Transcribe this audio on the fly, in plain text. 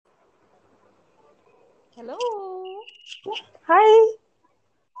Hello. Hi.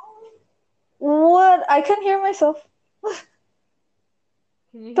 What? I can hear myself.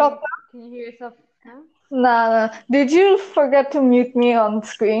 Can you hear Talk. can you hear yourself now? Nah, nah. Did you forget to mute me on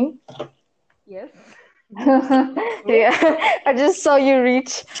screen? Yes. Yeah, Oops. I just saw you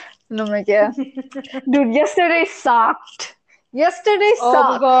reach. And I'm like, yeah. Dude, yesterday sucked. Yesterday Oh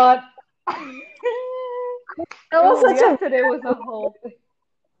my sucked. God. That was such a. Yesterday was a whole thing.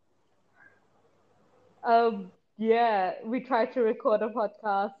 Yeah, we tried to record a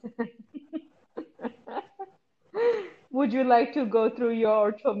podcast. Would you like to go through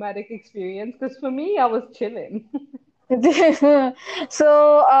your traumatic experience? Because for me, I was chilling.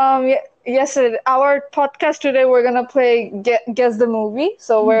 So, yesterday, our podcast today, we're gonna play Guess the Movie.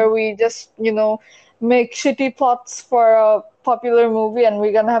 So, where we just, make shitty plots for a popular movie and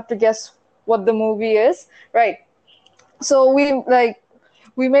we're gonna have to guess what the movie is. Right. So,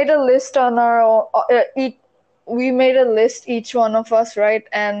 we made a list on we made a list, each one of us, right?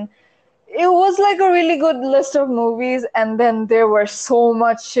 And it was like a really good list of movies, and then there were so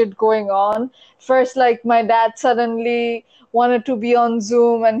much shit going on. First, like, my dad suddenly wanted to be on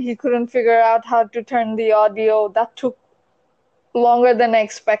Zoom and he couldn't figure out how to turn the audio. That took longer than I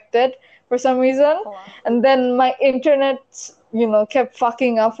expected for some reason. Classic. And then my internet, kept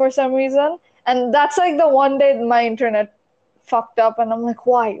fucking up for some reason. And that's like the one day my internet fucked up, and I'm like,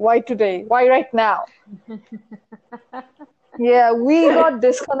 why today, why right now? Yeah, we got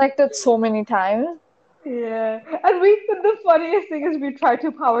disconnected so many times. Yeah, and the funniest thing is we try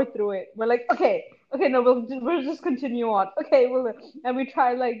to power through it. We're like, okay, no, we'll just continue on. Okay, and we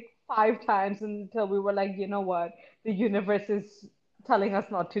tried like 5 times until we were like, you know what, the universe is telling us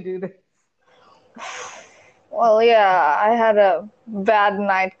not to do this. Well, yeah, I had a bad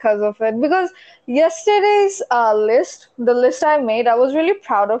night because of it. Because yesterday's the list I made, I was really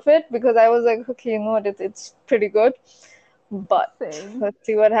proud of it because I was like, okay, you know what, it's pretty good. But Same. let's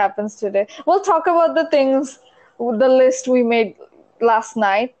see what happens today. We'll talk about the list we made last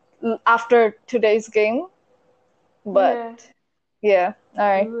night after today's game. But Yeah. yeah, all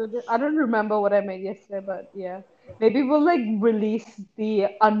right. I don't remember what I made yesterday, but yeah. Maybe we'll like release the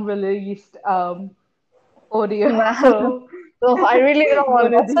unreleased audio So I really don't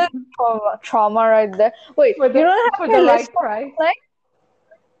want. one of That's these a trauma right there. Wait, you don't have for the your list right for price. last night?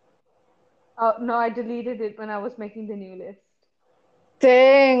 Oh no, I deleted it when I was making the new list.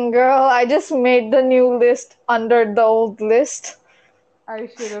 Dang, girl, I just made the new list under the old list. I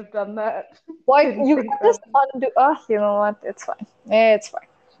should have done that. Why Didn't you think can of just it. undo? Ah, you know what? It's fine. Yeah, it's fine.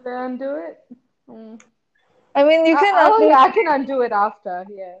 Should I undo it? Hmm. I mean, you can Oh undo. yeah, I can undo it after.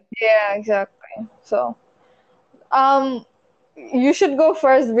 Yeah. Yeah, exactly. So, um, you should go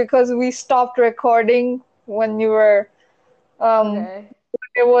first because we stopped recording when you were um. Okay.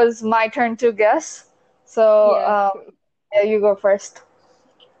 It was my turn to guess. So, Yeah, true. yeah, you go first.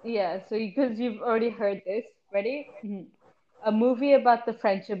 Yeah, so because you've already heard this. Ready? Mhm. A movie about the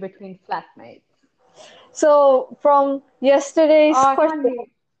friendship between flatmates. So, from Oh, yesterday's I can't question. hear.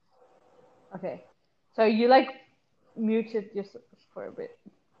 Okay. So you like muted yourself for a bit.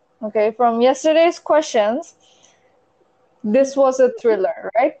 Okay, from yesterday's questions, this was a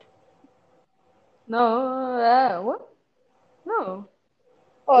thriller, right? No, what? No,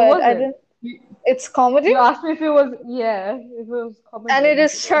 Oh, it I wasn't. didn't. You, It's comedy, you asked me if it was, yeah, if it was and comedy. it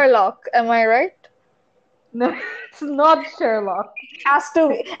Yes, is it is. Sherlock. Am I right? No, it's not Sherlock. Has to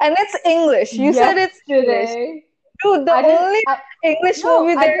be, and it's English. You said it's English, Yesterday, dude. The I didn't. only English No,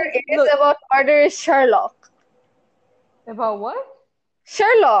 movie I there didn't is look about murder is Sherlock. about what?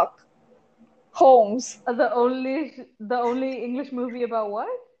 Sherlock Holmes, The only English movie about what?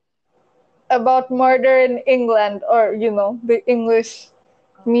 about murder in England, or the English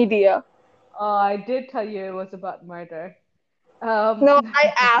media. I did tell you it was about murder. No,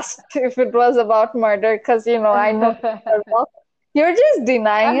 I asked if it was about murder because I know Sherlock. You're just I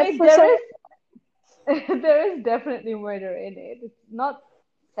denying it mean, for some. there is definitely murder in it. It's not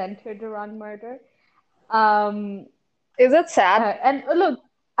centered around murder. Um, Is it sad? and look,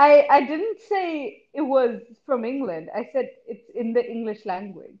 I didn't say it was from England. I said it's in the English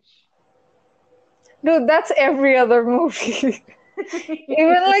language. Dude, that's every other movie.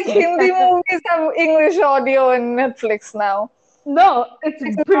 Even like Hindi movies have English audio in Netflix now. No, it's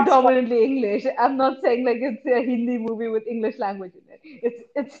This is not smart. predominantly English. I'm not saying like it's a Hindi movie with English language in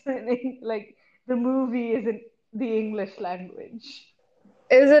it. Like the movie is in the English language.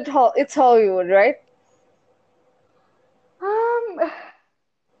 Is it it's Hollywood, right? Um,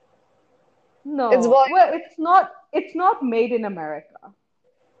 It's no. Well, Bollywood. it's not. It's not made in America.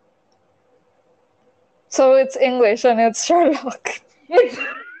 So it's English and it's Sherlock. It's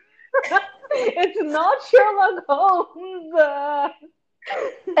it's not Sherlock Holmes.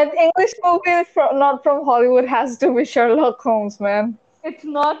 An English movie from not from Hollywood has to be Sherlock Holmes, man. It's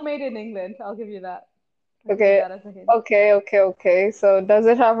not made in England. I'll give you that. I'll give you Okay, that as a hint. okay. So does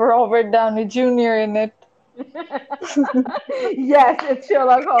it have Robert Downey Jr. in it? Yes, it's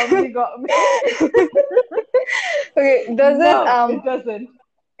Sherlock Holmes. You got me. Okay, No, it doesn't.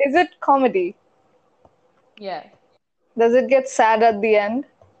 is it comedy? Yeah. Does it get sad at the end?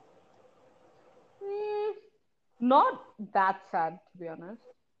 Not that sad, to be honest.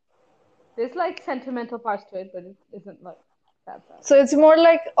 There's like sentimental parts to it, but it isn't like that sad. So it's more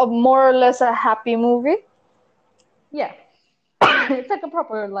like a more or less a happy movie, Yeah. It's like a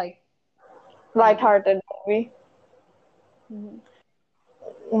proper like lighthearted movie.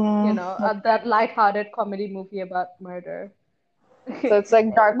 you know, that light-hearted comedy movie about murder. So it's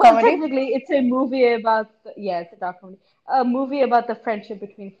like dark Well, comedy. technically, it's a movie about it's a dark comedy. A movie about the friendship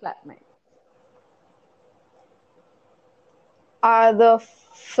between flatmates. Are the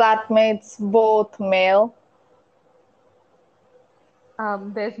flatmates both male?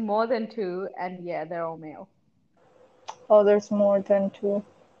 There's more than two, and yeah, they're all male. Oh, there's more than two.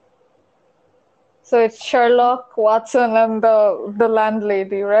 So it's Sherlock, Watson, and the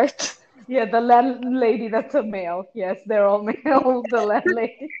landlady, right? Yeah, the landlady, that's a male. Yes, they're all male. The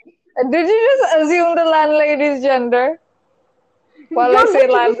landlady. Did you just assume the landlady's gender? While I You're say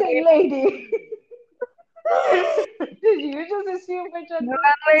literally landlady, saying lady. Did you just assume my gender?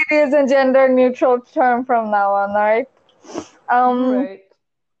 landlady is a gender neutral term from now on, right? Right.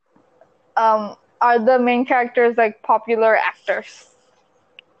 Are the main characters like popular actors?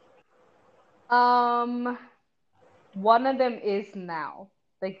 One of them is now,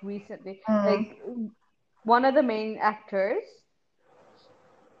 like recently, like one of the main actors.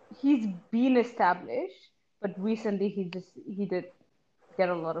 He's been established, but recently he did get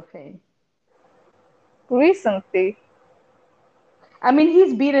a lot of fame. Recently? I mean,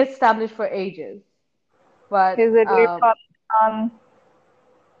 he's been established for ages, but Is it Irfan Khan?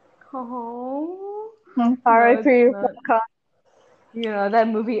 Oh, R.I.P. no, Irfan Khan. You know that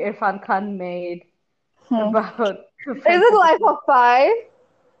movie Irfan Khan made about. Is it Life of Pi?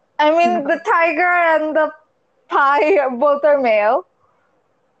 I mean, the tiger and the pie both are male.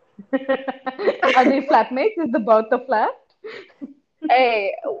 Are they flatmates? Is the both the flat?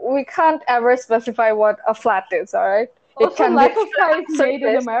 Hey, we can't ever specify what a flat is, all right? It can Life of Pi is made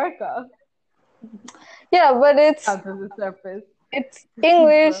in America. Yeah, but it's surface. It's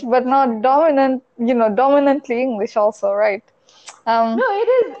English, but not dominant. Dominantly English, also, right? No, it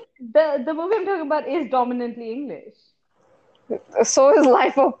is the movie I'm talking about is dominantly English. So is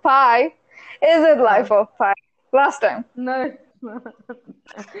Life of Pi. Is it Life of Pi? Last time. No, it's not.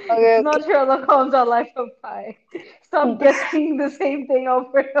 It's not Sherlock Holmes or Life of Pi. Stop guessing the same thing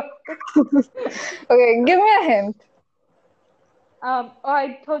over and over. Okay, give me a hint.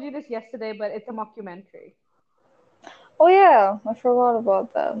 I told you this yesterday, but it's a mockumentary. Oh yeah, I forgot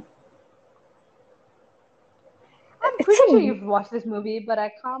about that. I'm pretty sure you've watched this movie, but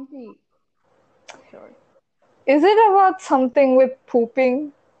I can't be sure. Is it about something with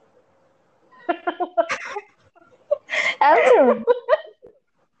pooping? Answer. What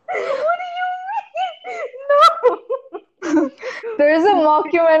do you mean? No. There is a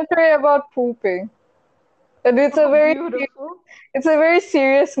mockumentary about pooping. And it's a very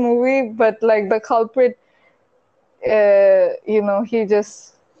serious movie, but like the culprit, he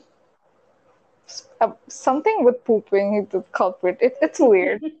just something with pooping. He's the culprit. It's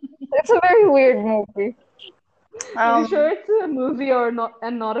weird. It's a very weird movie. Are you sure it's a movie or not,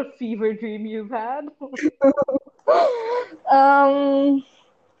 and not a fever dream you've had?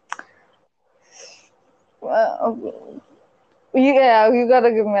 Yeah, you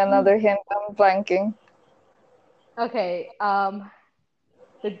gotta give me another hint. I'm blanking. Okay,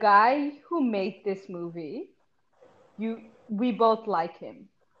 the guy who made this movie, we both like him,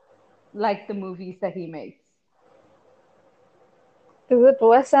 like the movies that he makes. Is it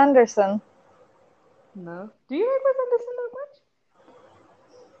Wes Anderson? No. Do you like Wes Anderson that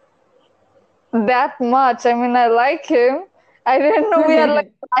much? That much. I mean, I like him. I didn't know we had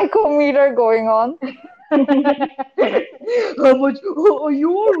like a psychometer going on. How much? Are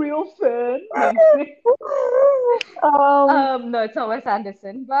you a real fan? No, it's not Wes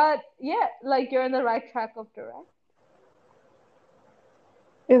Anderson, but yeah, like you're on the right track of direct.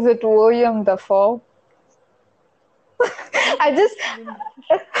 Is it William Dafoe? I just.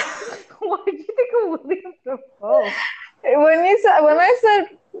 Why did you think of William Dafoe? When I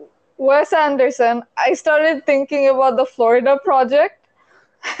said Wes Anderson, I started thinking about the Florida Project.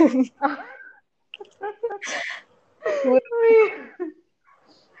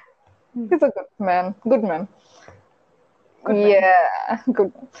 He's a good man. Good man. Good man. Yeah,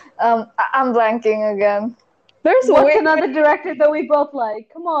 good. I'm blanking again. There's What's way. another director that we both like?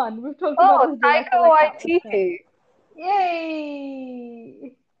 Come on, we've talked about Oh, this Taika director like countless times. Waititi.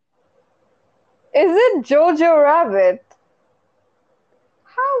 Yay! Is it Jojo Rabbit?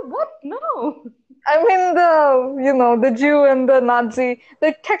 How? What? No. I mean the Jew and the Nazi.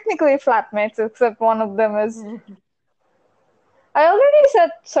 They're technically flatmates, except one of them is. I already said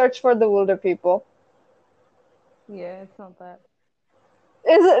Search for the Wilder People. Yeah, it's not that.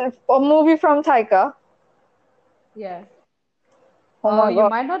 Is it a movie from Taika? Yeah. Oh Oh, my you god.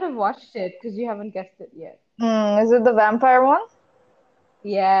 might not have watched it because you haven't guessed it yet. Is it the vampire one?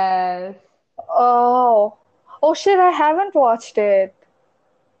 Yes. Oh. Oh shit, I haven't watched it.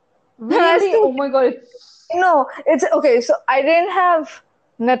 I Really? still Oh my God, it's no, it's okay. So I didn't have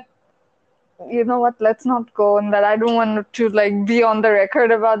net. You know what? Let's not go on that. I don't want to like be on the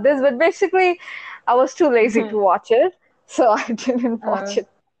record about this, but basically, I was too lazy to watch it, so I didn't watch uh, it.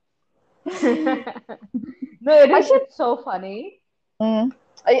 no, it I is. should. It's so funny. Mm,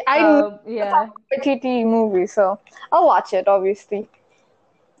 I know it's Yeah, a TT movie, so I'll watch it. Obviously.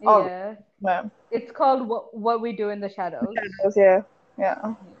 Oh, yeah. man. It's called What We Do in the Shadows. Yeah, yeah.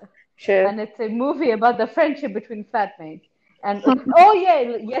 Yeah. Shit. And it's a movie about the friendship between flatmates. And oh yeah,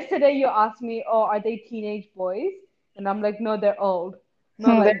 yesterday you asked me, oh, are they teenage boys? And I'm like, no, they're old.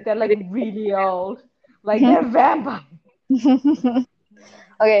 No, like they're like really old. Like they're vampires.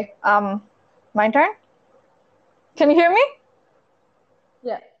 Okay. My turn. Can you hear me?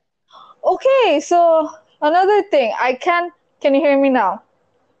 Yeah. Okay. So another thing, I can. Can you hear me now?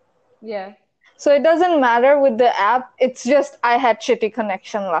 Yeah. So it doesn't matter with the app. It's just I had shitty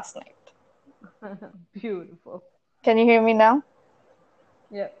connection last night. Beautiful. Can you hear me now?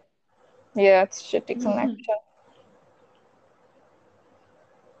 Yeah. Yeah, it's shitty connection.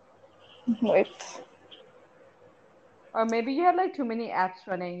 Wait. Or maybe you had like too many apps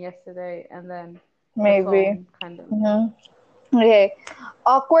running yesterday and then the Maybe. phone kind of. Okay.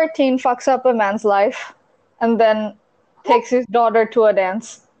 Awkward teen fucks up a man's life and then takes his daughter to a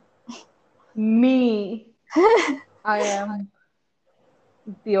dance. Me. I am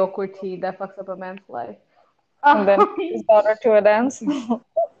the awkward teen that fucks up a man's life. And then his daughter to a dance. This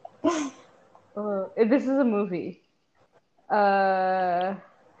is a movie.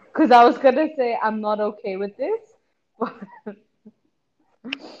 Because I was gonna say I'm not okay with this, but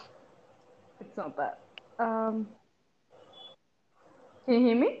it's not that. Can you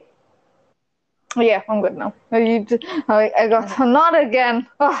hear me? Yeah, I'm good now. I got Okay. not again.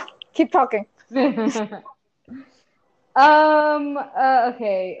 Keep talking.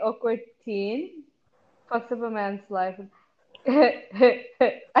 Okay. Awkward teen fucks up a man's life.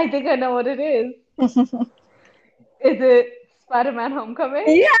 I think I know what it is. Is it Spider-Man Homecoming?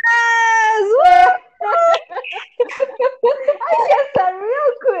 Yes! I guessed that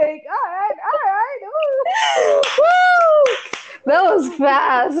real quick. All right, all right. Woo! That was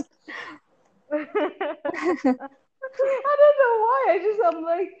fast. I don't know why. I'm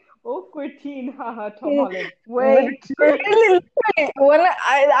like awkward teen, haha, Tom Holland. But Wait. really, when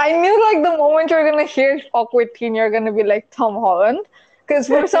I knew like the moment you're gonna hear awkward teen, you're gonna be like Tom Holland. Because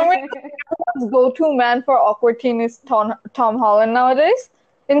for some reason, everyone's go-to man for awkward teen is Tom Holland nowadays,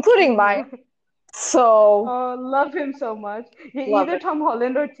 including mine. So Oh, love him so much. love Either it. Tom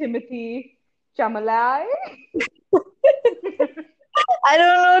Holland or Timothy Chalamet. I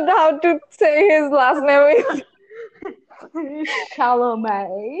don't know how to say his last name.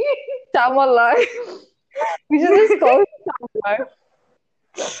 Chalamet. Chamalai. We should just call him Chamalai.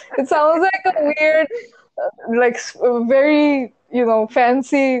 It sounds like a weird, like very,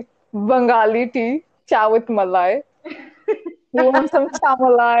 fancy Bengali tea. Cha with malai. You want some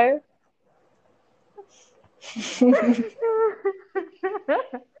chamalai?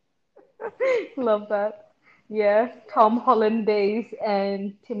 Love that. Yeah, Tom Holland days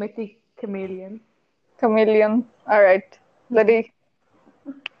and Timothy Chameleon. Chameleon. All right. Ready?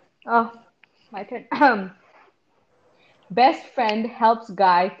 Oh, my turn. Best friend helps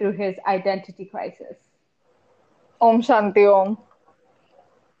guy through his identity crisis. Om Shanti Om.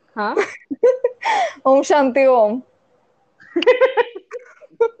 Huh? Om Shanti Om.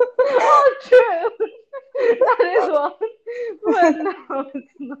 Oh, true. That is one. But no,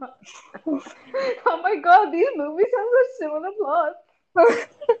 it's not. Oh my god, these movies have such similar plots.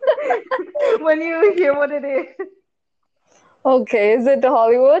 When you hear what it is. Okay, is it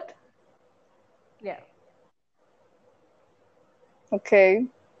Hollywood? Yeah. Okay.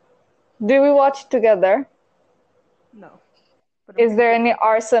 Do we watch together? No. But Is there okay. any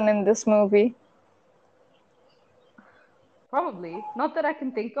arson in this movie? Probably. Not that I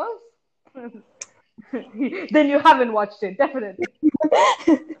can think of. Then you haven't watched it, definitely.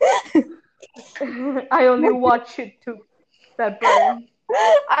 I only watch it to that burn.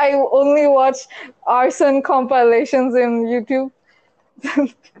 I only watch arson compilations in YouTube.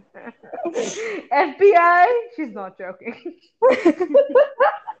 FBI? She's not joking.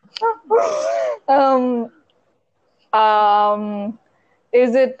 um,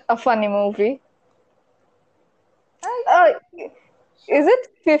 is it a funny movie? Uh, is it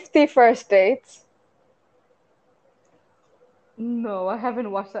 50 First Dates? No, I haven't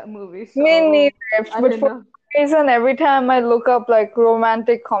watched that movie, Me so neither. I But don't for know. some reason, every time I look up like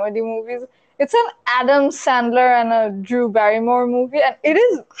romantic comedy movies, it's an Adam Sandler and a Drew Barrymore movie, and it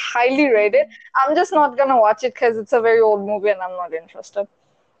is highly rated. I'm just not gonna watch it because it's a very old movie and I'm not interested.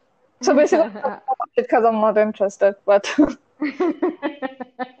 So basically, I'm not gonna watch it because I'm not interested. But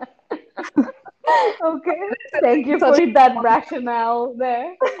Okay, thank you such for that rationale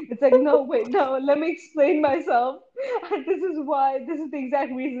there. It's like, no, wait, no, let me explain myself. This is why, this is the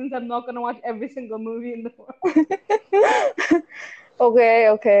exact reasons I'm not gonna watch every single movie in the world.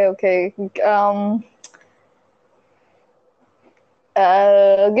 okay.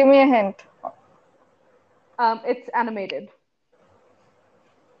 Give me a hint. It's animated.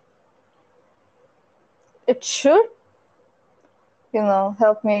 It should,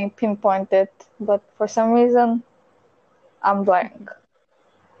 help me pinpoint it, but for some reason, I'm blank.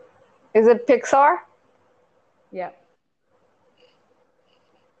 Is it Pixar? Yeah.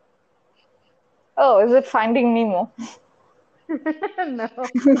 Oh, is it Finding Nemo? No.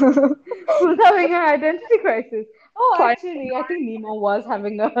 Who's having an identity crisis? Oh, Find- actually, I think Nemo was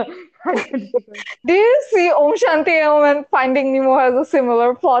having a identity crisis. Do you see Om Shanti Om and Finding Nemo has a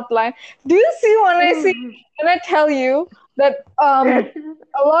similar plot line? Do you see when I tell you that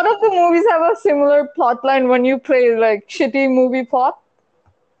a lot of the movies have a similar plot line when you play like shitty movie plot?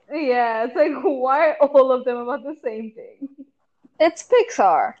 Yeah, it's like, why are all of them about the same thing? It's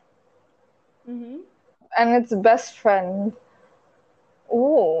Pixar Mm-hmm. and its best friend.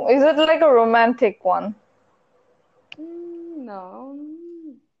 Ooh, is it like a romantic one? No,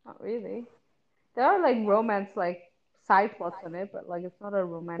 not really. There are like romance, like side plots in it, but like it's not a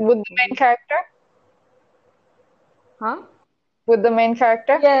romantic With the main movie. character? Huh? With the main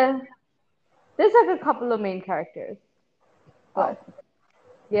character? Yeah, there's like a couple of main characters, Oh. but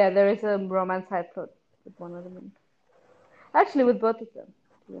yeah, there is a romance side plot with one of the main. Actually, with both of them,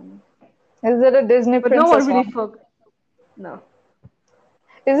 to be honest. Is it a Disney But no one princess really one? No,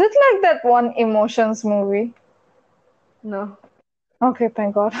 Is it like that one Emotions movie? no. Okay,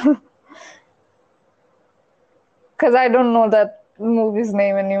 thank God. Because I don't know that movie's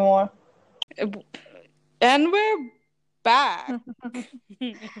name anymore. And we're back.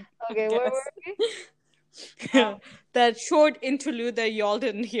 Okay, where Yes. were we? That short interlude that y'all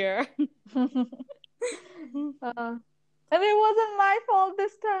didn't hear. And it wasn't my fault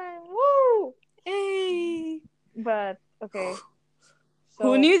this time. Woo! Hey. But okay. Who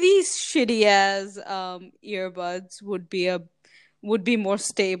So knew these shitty ass earbuds would be more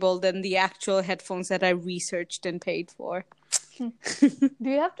stable than the actual headphones that I researched and paid for? do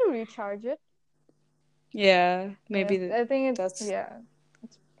you have to recharge it? Yeah, maybe Yes, I think that's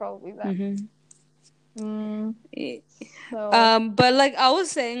it's probably that. So But like I was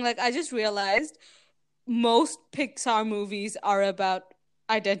saying, like I just realized most Pixar movies are about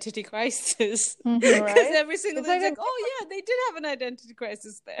identity crisis. Because right? every single It's thing's like like, oh yeah, they did have an identity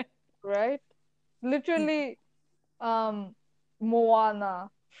crisis there. right? Literally, Moana,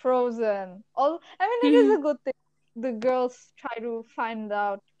 Frozen. All I mean, it is a good thing. The girls try to find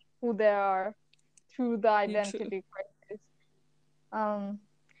out who they are through the identity crisis.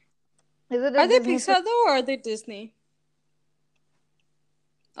 Is it a Are they Disney? Pixar though, or are they Disney?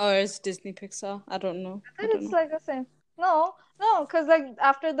 Or is Disney Pixar? I don't know. I think it's like the same. No, because like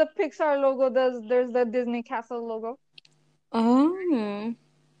after the Pixar logo, there's the Disney Castle logo. Oh.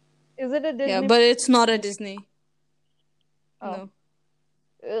 Is it a Disney? Yeah, but it's not a Disney. Oh. No.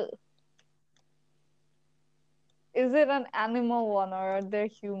 Ugh. Is it an animal one or are there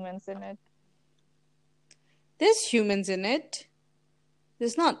humans in it? There's humans in it.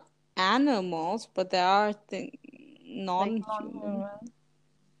 There's not animals, but there are non-human. Non-human.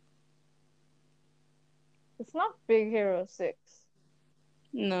 It's not Big Hero 6.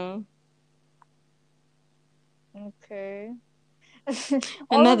 No. Okay.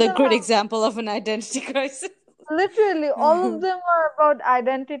 Another good example of an identity crisis. Literally, all of them are about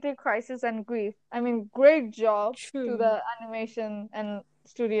identity crisis and grief. I mean, great job to the animation and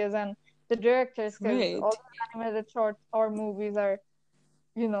studios and the directors, because all the animated short or movies are,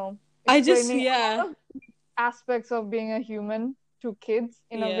 explaining all of the aspects of being a human to kids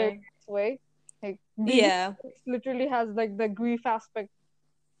in a very nice way. Like Disney Yeah. literally has like the grief aspect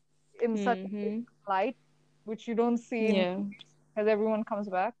in such Mm-hmm. light, which you don't see in Yeah. because everyone comes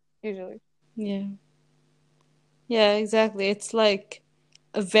back usually. Yeah. Yeah, exactly. It's like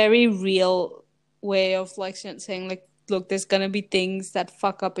a very real way of like saying like, look, there's gonna be things that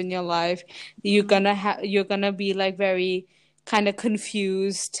fuck up in your life. You're gonna be like very kind of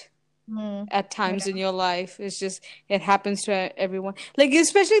confused Mm. at times Yeah. in your life. It's just it happens to everyone. Like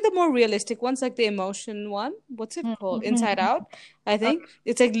especially the more realistic ones, like the emotion one. What's it called? Inside Out. I think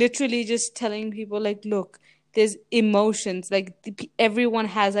it's like literally just telling people like, look, there's emotions. Like everyone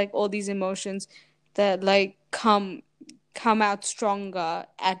has like all these emotions that like come out stronger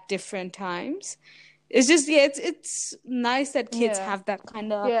at different times. It's just yeah, it's nice that kids Yeah. have that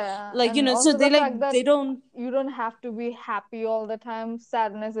kind of Yeah. like And so also they the like fact that they don't. you don't have to be happy all the time.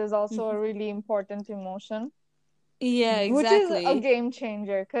 Sadness is also a really important emotion, Yeah, which is a exactly. game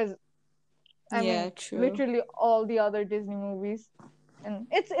changer because I Yeah, mean, true. literally all the other Disney movies, and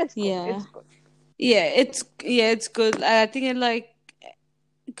it's good. Yeah. It's good. It's good. I think it like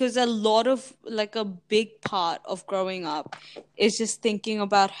because a lot of like a big part of growing up is just thinking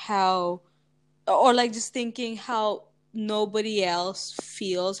about how or like just thinking how nobody else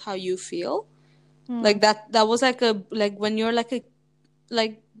feels how you feel. Hmm. Like that was like a like when you're like a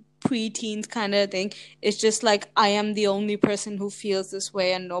like pre-teens kind of thing. It's just like I am the only person who feels this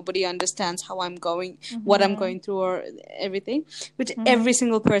way and nobody understands how what I'm Mm-hmm. going through or everything, which Mm-hmm. every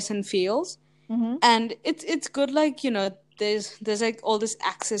single person feels. Mm-hmm. And it's good like there's like all this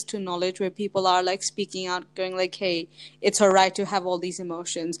access to knowledge where people are like speaking out going like, hey, it's all right to have all these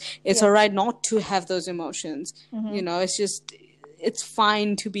emotions, it's Yeah. all right not to have those emotions. Mm-hmm. It's just it's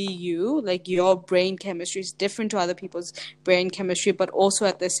fine to be you. Like your brain chemistry is different to other people's brain chemistry, but also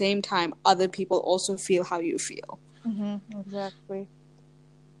at the same time other people also feel how you feel. Mm-hmm. Exactly.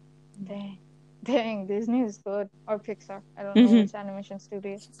 Dang. Dang, Disney is good. Or Pixar. I don't know which animation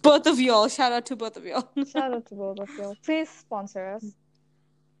studio. Both of y'all, shout out to both of y'all. Shout out to both of you. Please sponsor us.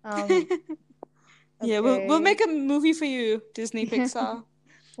 Um, Yeah, we'll okay. make a movie for you, Disney Pixar.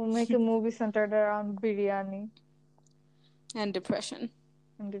 We'll make a movie centered around biryani And depression.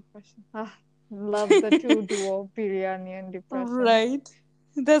 and depression. Ah, love the two duo, biryani and depression. Right.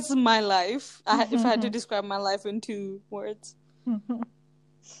 That's my life. If I had to describe my life in 2 words.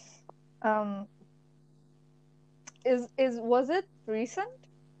 um, was it recent?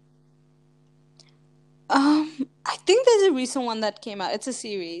 I think there's a recent one that came out. It's a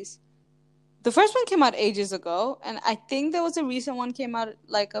series. The first one came out ages ago, and I think there was a recent one came out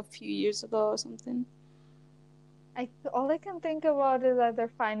like a few years ago or something. All I can think about is either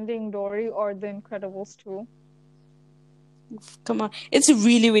Finding Dory or The Incredibles 2. Come on. It's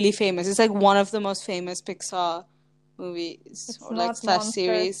really, really famous. It's like one of the most famous Pixar movies It's or like not slash Monsters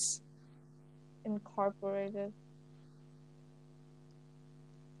series. Incorporated.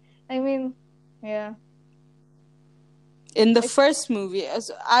 I mean, yeah. In the first movie,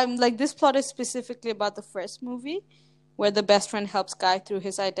 I'm like, this plot is specifically about the first movie where the best friend helps Guy through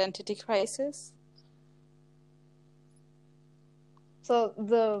his identity crisis. So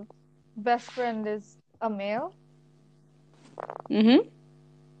the best friend is a male, Mm-hmm.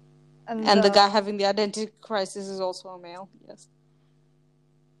 and And the guy having the identity crisis is also a male. Yes.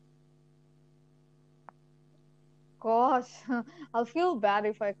 gosh, I'll feel bad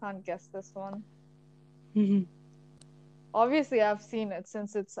if I can't guess this one. Mm-hmm. Obviously, I've seen it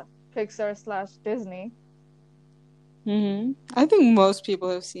since it's Pixar slash Disney. Mm-hmm. I think most people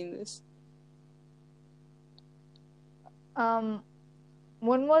have seen this.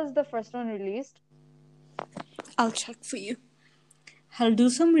 When was the first one released? I'll check for you. I'll do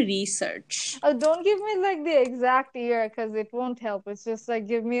some research. Don't give me like the exact year because it won't help. It's just like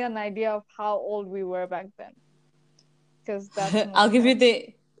give me an idea of how old we were back then. Because that's more I'll give you fun.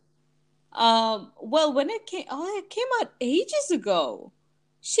 the well, when it came out ages ago.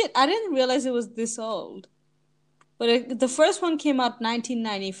 Shit, I didn't realize it was this old. But the first one came out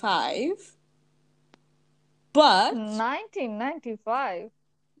 1995. But 1995.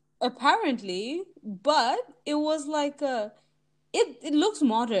 apparently, but it was like it looks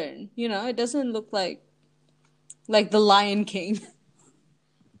modern, it doesn't look like the Lion King.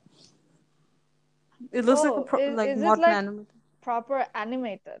 It looks like Oh, like is it modern like animated. proper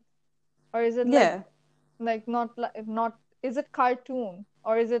animated, or is it Yeah. like not is it cartoon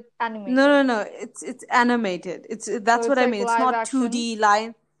or is it animated? No. It's animated. So That's what it's I like mean. It's live not action. 2D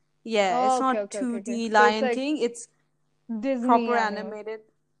Lion. Yeah, it's Oh, okay, not okay, okay, okay. 2D So it's Lion like King. It's Disney proper anime, animated.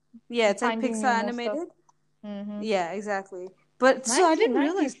 Yeah, it's like Finding Pixar Nemo stuff. animated. Mm-hmm. Yeah, exactly. But so I didn't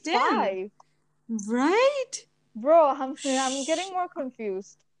realize. Damn. 1995. Right? Bro, I'm getting more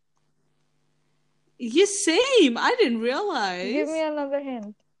confused. Yes, same. I didn't Give realize. me another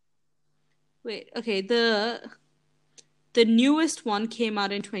hint. Wait, okay, the newest one came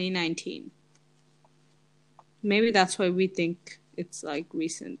out in 2019. Maybe that's why we think it's like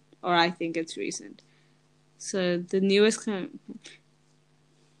recent, or I think it's recent. So the newest.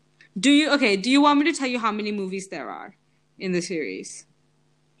 Do you want me to tell you how many movies there are in the series?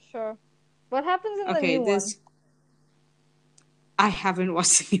 Sure. What happens in the Okay, new one? I haven't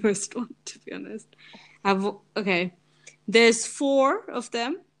watched the newest one, to be honest. Okay. There's 4 of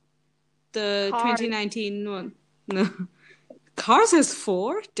them. The Cars. 2019 one. No. Cars has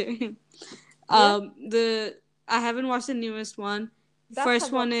 4? Damn. Yeah. I haven't watched the newest one. That's First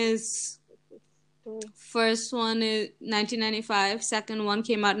about one is 1995. Second one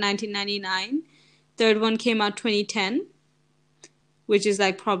came out 1999. Third one came out 2010, which is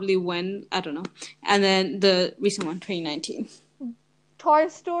like probably when, I don't know. And then the recent one, 2019. Toy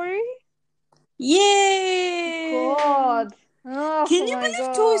Story? Yay! God. Oh Can you my believe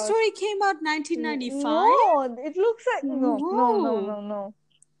God. Toy Story came out 1995? No, it looks like no.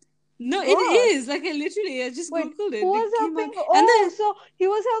 No, God. it is. Like I just Wait, googled it. who was It came helping? out, and then So he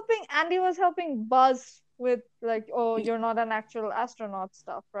was helping. Andy was helping Buzz with like, oh, you're not an actual astronaut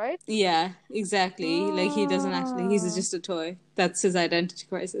stuff, right? yeah, exactly. Like he doesn't actually. He's just a toy. That's his identity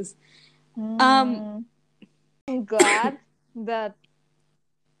crisis. I'm glad that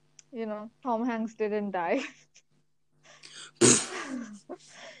Tom Hanks didn't die.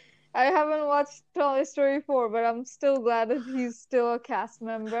 I haven't watched Toy Story 4, but I'm still glad that he's still a cast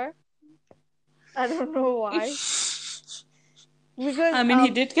member. I don't know why. Because I mean, he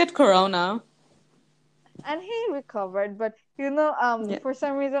did get corona. And he recovered, but for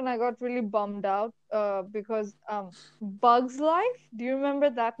some reason I got really bummed out because Bug's Life. Do you remember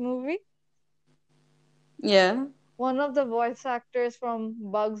that movie? Yeah. One of the voice actors from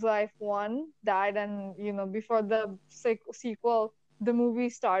Bug's Life 1 died, and before the sequel, the movie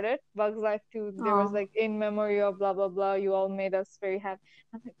started, Bug's Life 2, there was like, in memory of blah blah blah, you all made us very happy.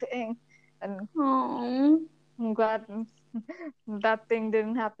 I'm like, dang. And I'm glad that thing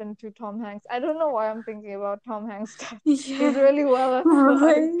didn't happen to Tom Hanks. I don't know why I'm thinking about Tom Hanks' death. Yeah. He's really well alive.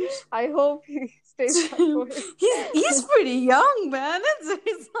 Right. I hope he stays that way. He's pretty young, man.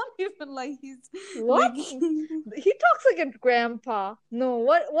 It's not even like he's what? Like, he talks like a grandpa. No,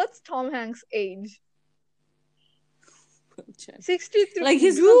 what's Tom Hanks' age? 63. Like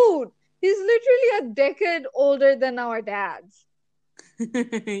Dude, he's literally a decade older than our dads.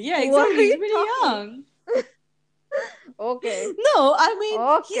 Yeah, exactly. He's pretty young. Okay. No, I mean,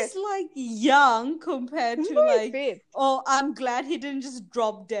 he's like young compared to like, fit. Oh, I'm glad he didn't just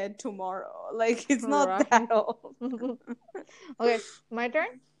drop dead tomorrow. Like, he's not that old. Okay, my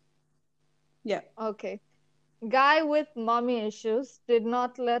turn? Yeah. Okay. Guy with mommy issues did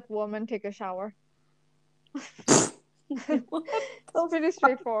not let woman take a shower. It's pretty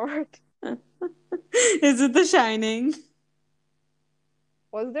straightforward. Is it The Shining?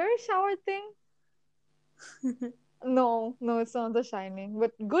 Was there a shower thing? No, it's not The Shining,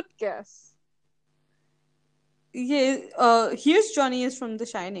 but good guess. Yeah, Here's Johnny is from The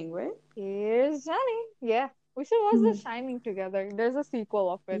Shining, right? Here's Johnny. Yeah, we should watch The Shining together. There's a sequel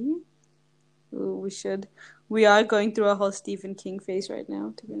of it. Ooh, we should. We are going through a whole Stephen King phase right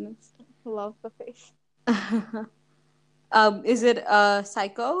now, to be honest. Love the face. Is it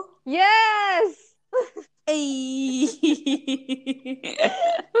Psycho? Yes!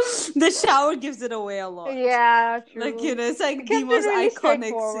 The shower gives it away a lot. Yeah, true. Like, it's like the most really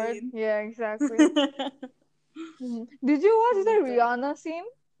iconic scene. Yeah, exactly. Did you watch the Rihanna scene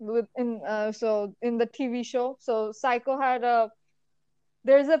in the TV show? So Psycho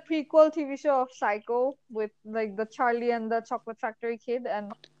there's a prequel TV show of Psycho with like the Charlie and the Chocolate Factory kid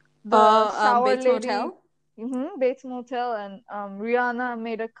and the shower Bates lady. Motel? Bates Motel, and Rihanna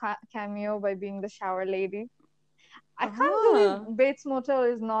made a cameo by being the shower lady. I can't believe Bates Motel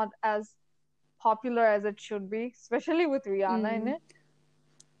is not as popular as it should be, especially with Rihanna in it.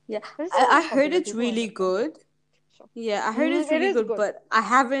 Yeah, I heard it's really good. Yeah, I heard it's really good, but I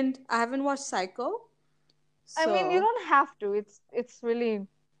haven't watched Psycho. So... I mean, you don't have to. It's really.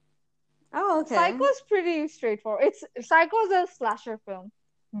 Oh, okay. Psycho's pretty straightforward. Psycho's a slasher film.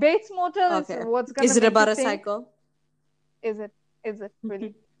 Bates Motel is what's gonna. Is it about a psycho? Is it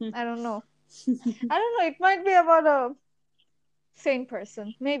really? I don't know. It might be about a sane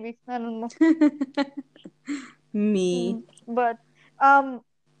person. Maybe. I don't know. Me. But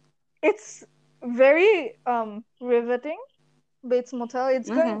it's very riveting. Bates Motel.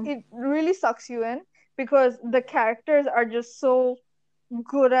 It really sucks you in because the characters are just so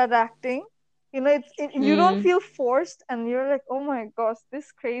good at acting. You don't feel forced, and you're like, oh my gosh,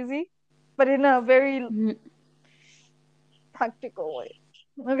 this crazy. but in a very Mm, practical way.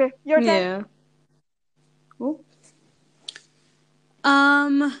 Okay, your turn. Yeah. Oh.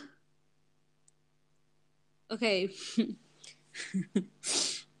 Um. Okay.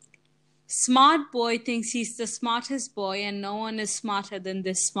 Smart boy thinks he's the smartest boy, and no one is smarter than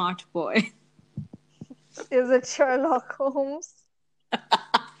this smart boy. Is it Sherlock Holmes? Good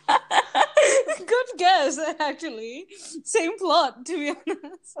guess, actually. Same plot, to be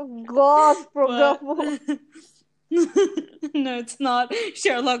honest. Oh, God, But Bravo. no, it's not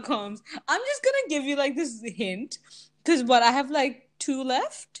Sherlock Holmes. I'm just gonna give you like this hint, because what I have like 2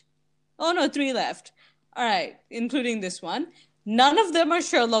 left. Oh no, 3 left. All right, including this one. None of them are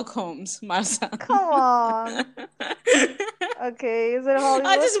Sherlock Holmes, Marcel. Come on. Okay, is it I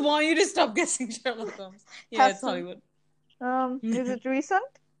Hollywood? just want you to stop guessing Sherlock Holmes. Yeah, Has it's to- Hollywood. Is it recent?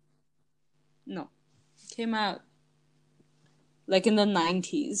 No, came out like in the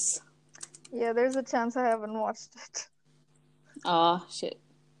 90s. Yeah, there's a chance I haven't watched it. Ah, shit.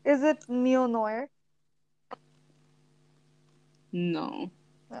 Is it neo noir? No,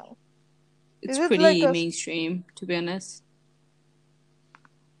 No. it's Is it pretty like a mainstream, to be honest.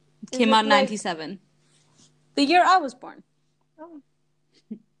 It Is came it out like 97. The year I was born. oh.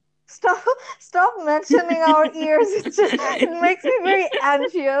 Stop mentioning our ears. It makes me very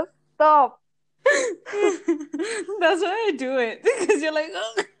anxious. Stop. That's why I do it. Because you're like,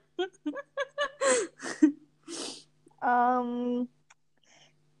 Um,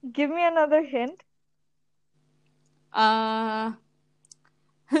 give me another hint.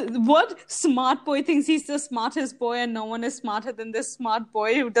 What smart boy thinks he's the smartest boy and no one is smarter than this smart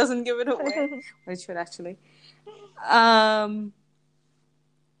boy who doesn't give it away? Well, it should actually.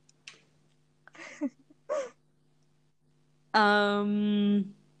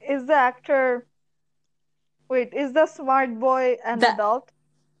 Is the actor Wait, is the smart boy an That adult?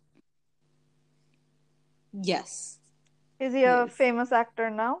 yes, Is he he a is. famous actor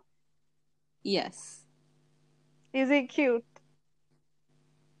now? Yes, Is he cute?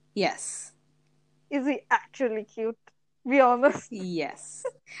 yes, Is he actually cute? Be honest. yes.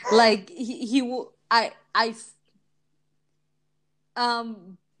 Like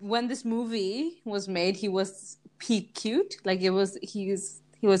when this movie was made, he was peak cute. Like he was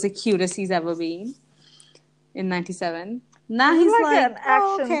the cutest he's ever been in 97. Now Is it he's like like, an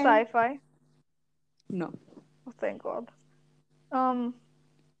oh, action okay. sci-fi? No. Oh, thank God.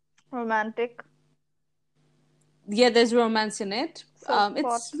 Romantic. Yeah, there's romance in it. Soft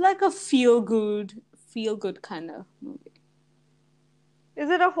It's spot. like a feel good kind of movie. Is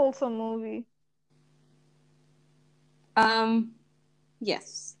it a wholesome movie?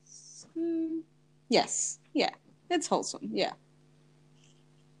 Yes. Yes. Yeah. It's wholesome. Yeah.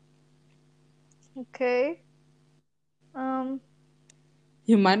 Okay.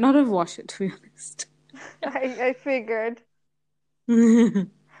 You might not have watched it, to be honest. I figured.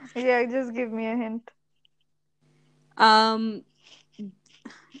 Yeah, just give me a hint.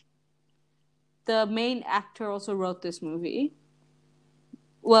 The main actor also wrote this movie.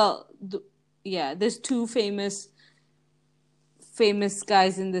 Well, yeah, there's 2 famous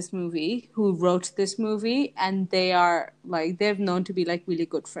guys in this movie who wrote this movie, and they're known to be like really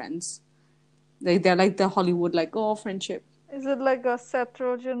good friends. Like they're like the Hollywood friendship. Is it like a Seth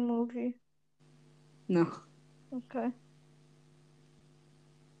Rogen movie? No. Okay.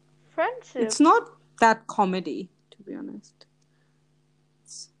 Friendship. It's not that comedy, to be honest.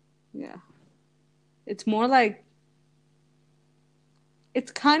 Yeah. It's more like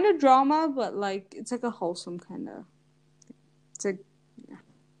it's kind of drama, but like it's like a wholesome kind of. It's like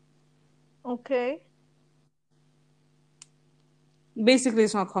Okay. basically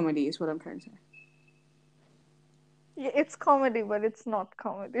it's not comedy, is what I'm trying to say. Yeah, it's comedy, but it's not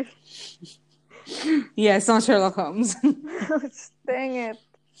comedy. Yeah, it's not Sherlock Holmes. Dang it.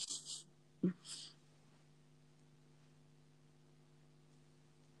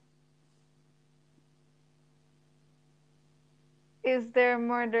 Is there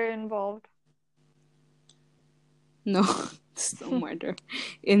murder involved? No, there's no murder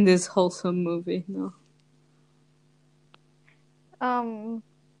in this wholesome movie. No.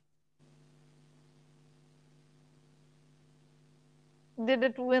 Did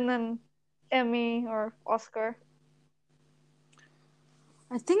it win an Emmy or Oscar?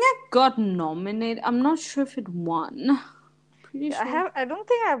 I think it got nominated. I'm not sure if it won. Pretty sure. I don't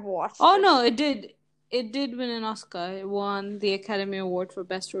think I've watched Oh it. no, it did. It did win an Oscar. It won the Academy Award for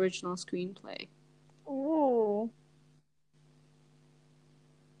Best Original Screenplay. Ooh.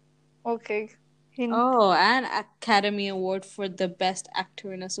 Okay. Hint. Oh, and Academy Award for the Best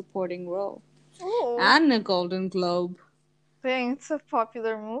Actor in a Supporting Role. Ooh. And a Golden Globe. Dang, it's a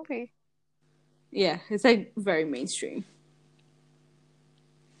popular movie. Yeah, it's like very mainstream.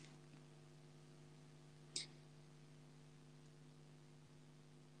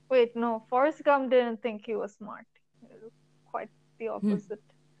 Wait, no, Forrest Gump didn't think he was smart. Quite the opposite.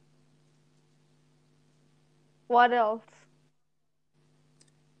 What else?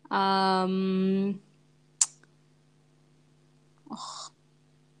 Um,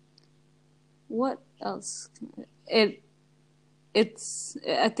 what else? It's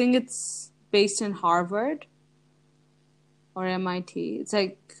I think it's based in Harvard or MIT. It's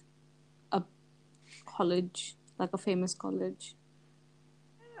like a college, like a famous college.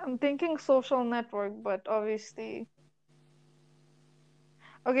 I'm thinking Social Network, but obviously.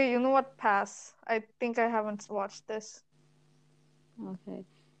 Okay, you know what? Pass. I think I haven't watched this. Okay.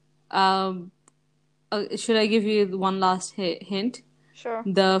 Um, should I give you one last hint? Sure.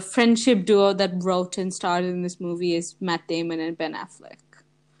 The friendship duo that wrote and starred in this movie is Matt Damon and Ben Affleck.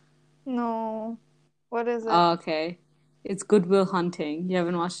 No. What is it? Okay. It's Good Will Hunting. You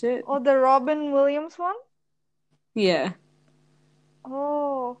haven't watched it? Oh, the Robin Williams one? Yeah.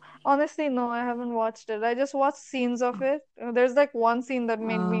 Oh, honestly, no, I haven't watched it. I just watched scenes of it. There's like one scene that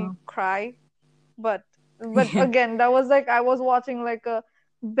made me cry, but Yeah. again, that was like I was watching like a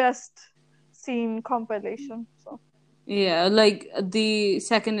best scene compilation. So Yeah, like the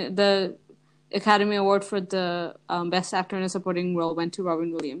Academy Award for the Best Actor in a Supporting Role went to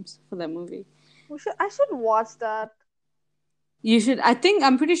Robin Williams for that movie. I should watch that. You should.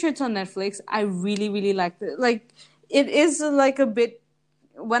 I'm pretty sure it's on Netflix. I really, really liked it. Like, it is like a bit.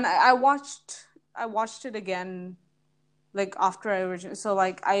 When I watched it again, like after I originally. So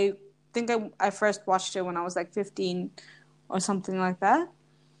like I think I first watched it when I was like 15 or something like that.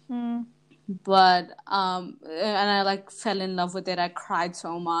 But and I like fell in love with it. I cried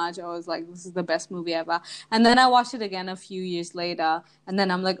so much. I was like, this is the best movie ever. And then I watched it again a few years later, and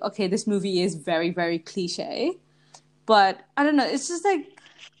then I'm like, okay, this movie is very, very cliche. But I don't know, it's just like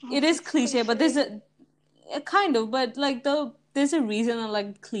it is cliche, but there's a kind of, but like there's a reason that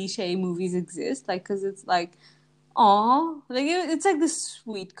like cliche movies exist, like because it's like, oh, like it's like this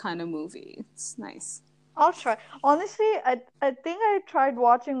sweet kind of movie. It's nice. I'll try. Honestly, I think I tried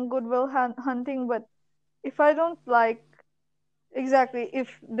watching Good Will Hunting, but if I don't like exactly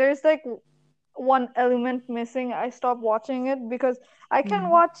if there's like one element missing, I stop watching it because I can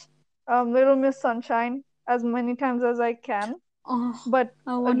watch Little Miss Sunshine as many times as I can, Oh, but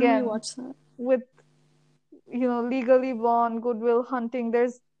I want to again, rewatch that. with Legally Blonde, Good Will Hunting,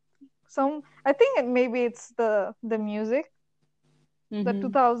 there's some. I think maybe it's the music, the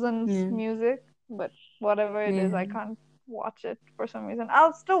 2000s Yeah. music, but whatever it is, I Yeah. can't watch it for some reason.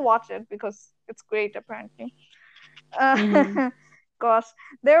 I'll still watch it because it's great apparently. Mm-hmm. Gosh,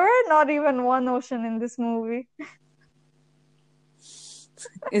 there were not even one ocean in this movie.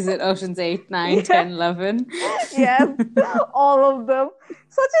 Is it Ocean's 8, 9, 10, 11? Yes, all of them.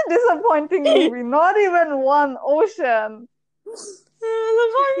 Such a disappointing movie. Not even one ocean.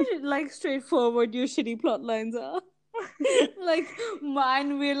 Like straightforward your shitty plot lines are. Like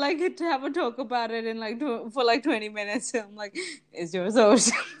mine, we're like to have a talk about it in like for like 20 minutes. I'm like, is yours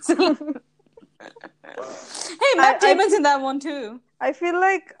Ocean? Hey, Matt Damon's in that one too. I feel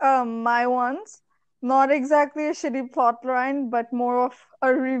like my ones, not exactly a shitty plot line, but more of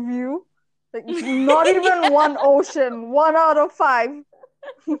a review. Like not even one ocean, 1 out of 5.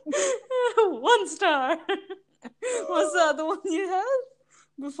 1 star. What's the other one you had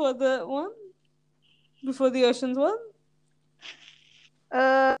before the one? Before the Oceans one?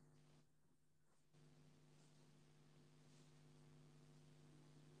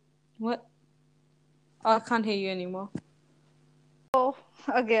 What? Oh, I can't hear you anymore. Oh,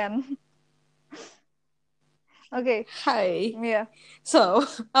 again. Okay. Hi. Yeah. So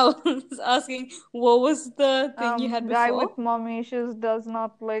I was asking, what was the thing you had Guy before? with mommy issues did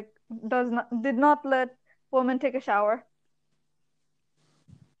not let woman take a shower.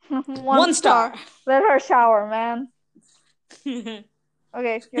 1 1 star. Let her shower, man.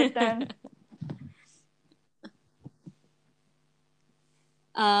 Okay, your turn.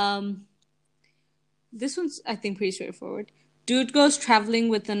 This one's I think pretty straightforward. Dude goes traveling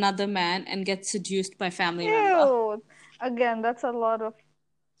with another man and gets seduced by family member. Ew. Again, that's a lot of.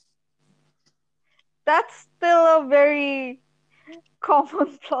 That's still a very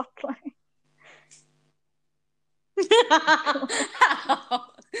common plot line.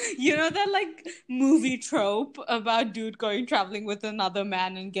 You know that like movie trope about dude going traveling with another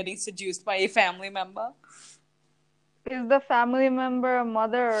man and getting seduced by a family member? Is the family member a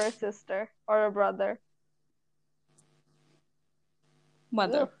mother or a sister or a brother?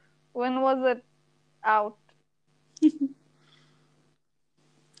 Mother. Ugh. When was it out?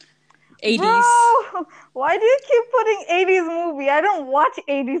 80s. Bro, why do you keep putting 80s movie? I don't watch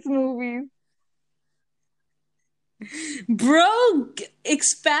 80s movies. Bro,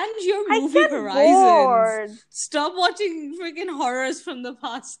 expand your I movie get horizons. bored. Stop watching freaking horrors from the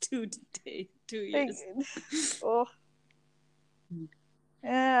past 2 years. Oh.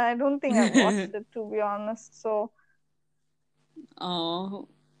 Yeah, I don't think I've watched it, to be honest. So, Oh,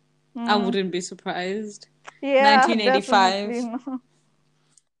 I wouldn't be surprised. yeah, 1985. definitely no.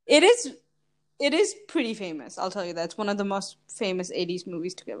 It is pretty famous, I'll tell you that. It's one of the most famous 80s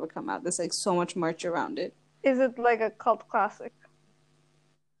movies to ever come out. There's like so much merch around it. Is it like a cult classic?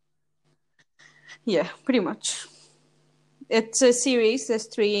 Yeah, pretty much. It's a series. There's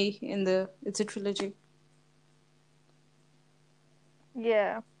 3 it's a trilogy.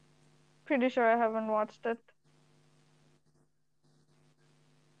 Yeah. Pretty sure I haven't watched it.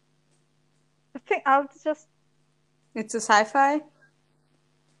 I think I'll just... It's a sci-fi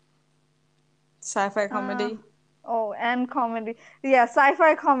comedy. Oh, and comedy. Yeah,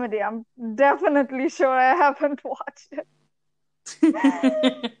 sci-fi comedy. I'm definitely sure I haven't watched it.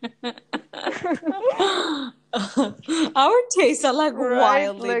 Our tastes are like Right,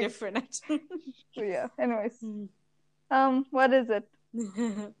 wildly like- different. So yeah. Anyways, what is it?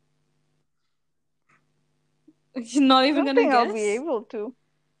 You're not I even don't gonna think guess. I'll be able to.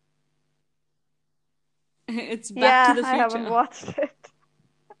 It's Back Yeah, to the Future. I haven't watched it.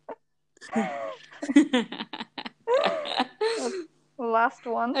 Last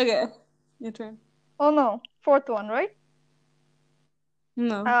one. Okay, your turn. Oh no, fourth one, right?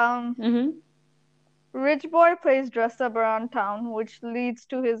 No. Rich boy plays dress up around town, which leads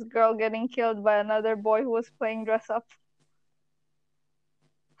to his girl getting killed by another boy who was playing dress up.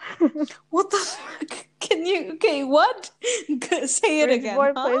 What the fuck? Can you? Okay, what? Say it Rich again.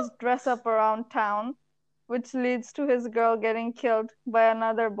 boy huh? plays dress up around town, which leads to his girl getting killed by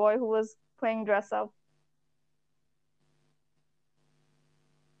another boy who was playing dress up.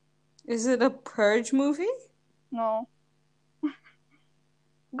 Is it a Purge movie? No.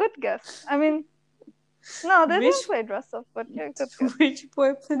 Good guess. I mean, no, they didn't play dress up, but yeah, good guess. Rich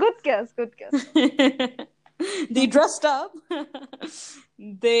boy plays. Good guess, good guess. They dressed up.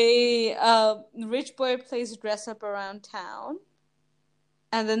 Rich boy plays dress up around town,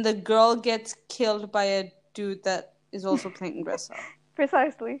 and then the girl gets killed by a dude that is also playing dress up.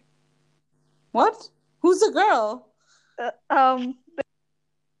 Precisely. What? Who's the girl?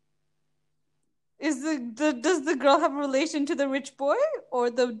 Does the girl have a relation to the rich boy or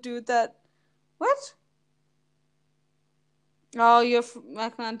the dude that? What? Oh, I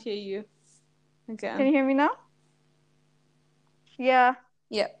can't hear you. Again. Can you hear me now? Yeah.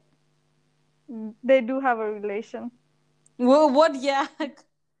 Yeah. They do have a relation. Well, what? Yeah.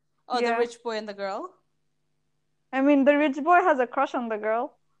 Oh, Yeah. the rich boy and the girl? I mean, the rich boy has a crush on the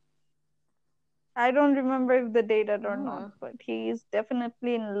girl. I don't remember if they dated or not, but he's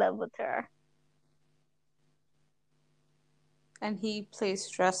definitely in love with her. And he plays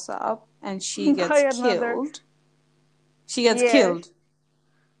dress up, and she gets killed. She gets killed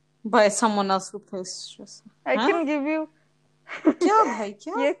by someone else who plays dress up. I can give you... क्या भाई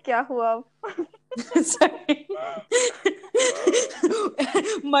क्या? ये क्या हुआ? Sorry.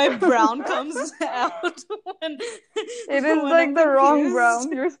 My brown comes out when it is like the wrong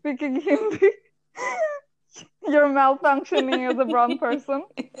brown. You're speaking Hindi. You're malfunctioning as a brown person.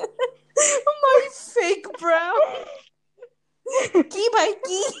 My fake brown. Ki bhai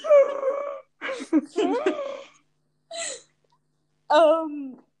ki.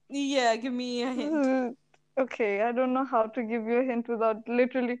 Yeah, give me a hint. Okay, I don't know how to give you a hint without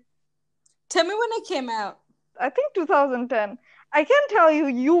literally... Tell me when it came out. I think 2010. I can tell you,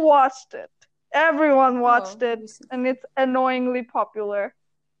 you watched it. Everyone watched it, and it's annoyingly popular.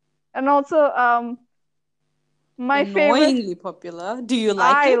 And also, my favorite... Annoyingly popular? Do you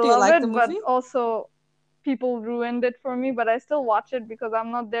like it? Do you like the movie? But also, people ruined it for me, but I still watch it because I'm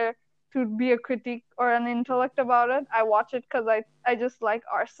not there to be a critique or an intellect about it. I watch it because I just like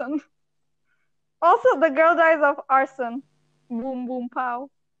arson. Also, the girl dies of arson. Boom, boom, pow.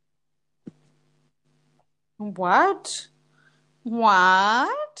 What?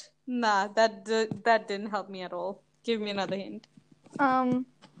 What? Nah, that didn't help me at all. Give me another hint. The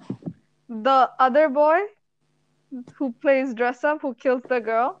other boy who plays dress up, who kills the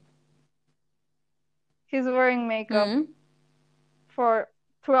girl, he's wearing makeup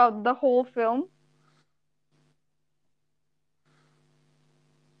throughout the whole film.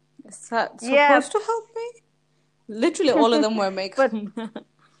 Is that supposed to help me? Literally, all of them wear makeup.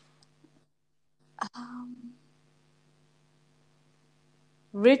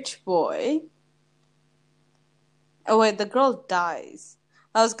 Rich boy. Oh wait, the girl dies.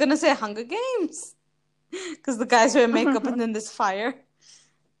 I was gonna say Hunger Games because the guys wear makeup and then there's fire.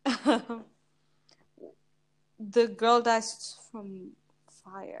 The girl dies from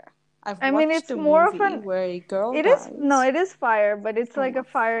fire. I've I mean, watched it's a more of movie an. where a girl It is no, dies it is fire, but it's from like a a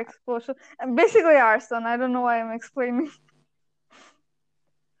fire fire. explosion. Basically, arson. I don't know why I'm explaining.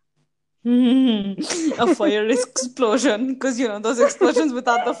 A fire explosion because those explosions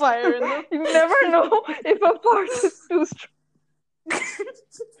without the fire in them. You never know if a fart is too strong. But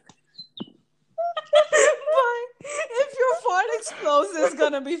if your fart explodes, there's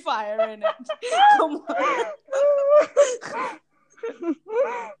gonna be fire in it. Come on.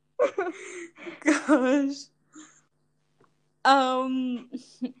 Gosh.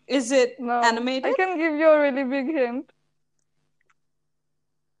 Is it No, animated? I can give you a really big hint.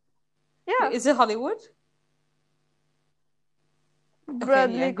 Yeah, Is it Hollywood?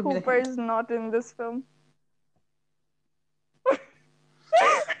 Bradley yeah, give me the Cooper hint. is not in this film.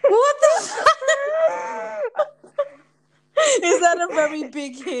 What the fuck? Is that a very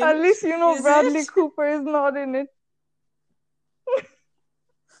big hint? At least you know Is Bradley it? Cooper is not in it.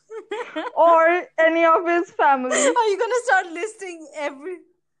 Or any of his family. Are you gonna start listing every?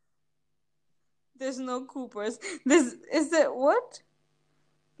 There's no Coopers. Is there what?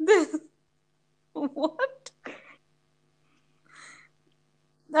 This what?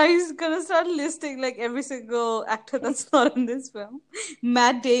 Are you gonna start listing like every single actor that's not in this film?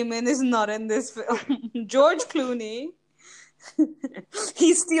 Matt Damon is not in this film. George Clooney.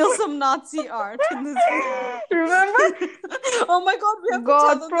 He steals some Nazi art in this film. Remember? Oh my god, we have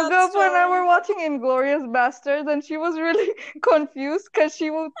God, to tell them that Pragapa and I story. were watching Inglorious Bastards, and she was really confused because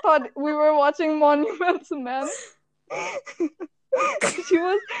she thought we were watching Monuments Men. She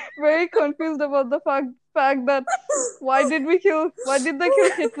was very confused about the fact that why did they kill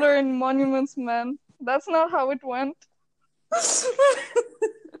Hitler in Monuments Men? That's not how it went.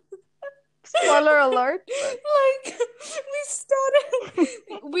 Spoiler alert. Like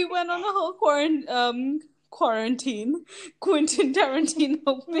we went on a whole quarantine Quentin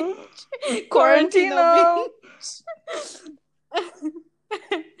Tarantino binge. Quarantino.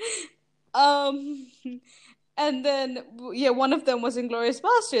 And then one of them was Inglourious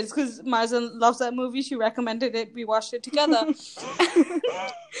Basterds because Marzan loves that movie. She recommended it. We watched it together. And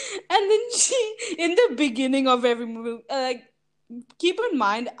then in the beginning of every movie, keep in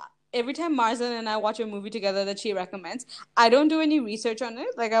mind, every time Marzan and I watch a movie together that she recommends, I don't do any research on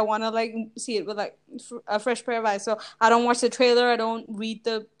it. Like, I want to see it with a fresh pair of eyes. So I don't watch the trailer. I don't read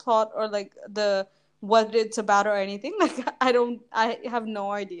the plot or what it's about or anything. Like, I have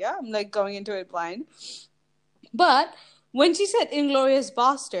no idea. I'm going into it blind. But when she said Inglourious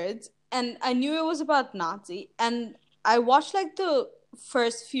Basterds, and I knew it was about Nazi, and I watched the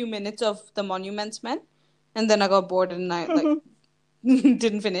first few minutes of The Monuments Men, and then I got bored and I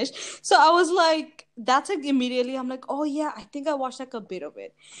didn't finish. So I was that's immediately I'm oh yeah, I think I watched a bit of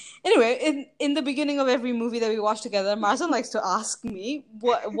it. Anyway, in the beginning of every movie that we watch together, Marzan likes to ask me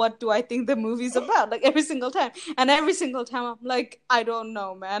what do I think the movie's about, every single time. And every single time I'm I don't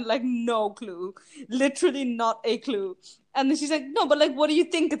know, man, no clue, literally not a clue. And then she's no, but what do you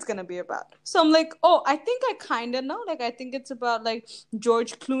think it's gonna be about? So I'm oh, I think I kind of know. I think it's about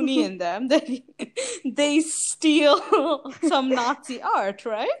George Clooney and them that they steal some Nazi art,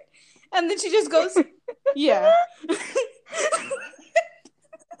 right? And then she just goes, yeah.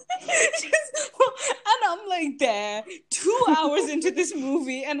 And I'm there 2 hours into this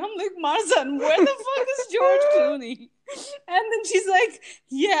movie, and I'm Marzan, where the fuck is George Clooney? And then she's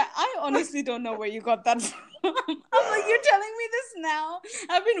yeah, I honestly don't know where you got that from. I'm you're telling me this now?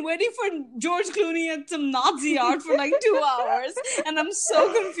 I've been waiting for George Clooney and some Nazi art for 2 hours, and I'm so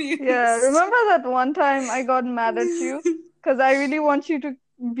confused. Yeah, remember that one time I got mad at you? Because I really want you to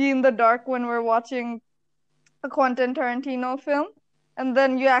be in the dark when we're watching a Quentin Tarantino film. And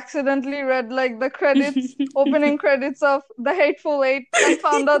then you accidentally read the credits, opening credits of The Hateful Eight, and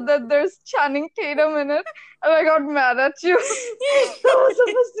found out that there's Channing Tatum in it, and I got mad at you. That was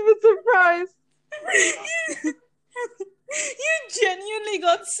supposed to be a surprise. You genuinely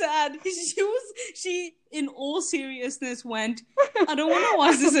got sad. She in all seriousness went, I don't want to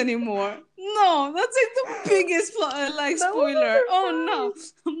watch this anymore. No, that's the biggest spoiler. Oh no.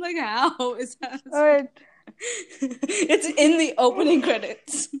 I'm how is that? All right. It's in the opening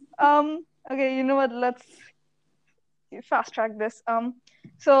credits. Okay, you know what? Let's fast track this.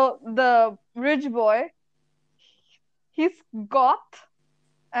 So the rich boy, he's goth,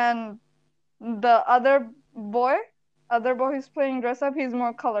 and the other boy who's playing dress up, he's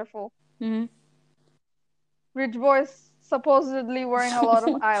more colorful. Mm-hmm. Rich boy's supposedly wearing a lot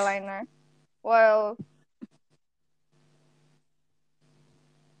of eyeliner, while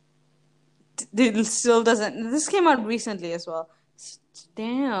it still doesn't. This came out recently as well.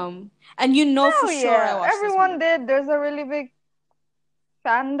 Damn. And for Oh sure I yeah, watched this everyone movie. did. There's a really big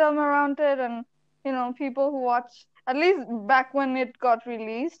fandom around it, and people who watch, at least back when it got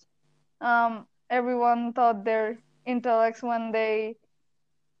released, everyone thought their intellects when they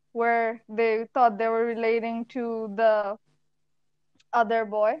thought they were relating to the other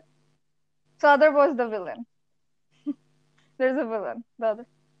boy. So other boy's the villain. There's a villain. The other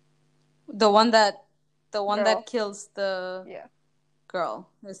The one that girl. kills the Yeah. girl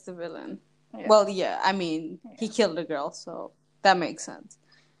is the villain. Yeah. Well, yeah, I mean, he killed the girl, so that makes sense.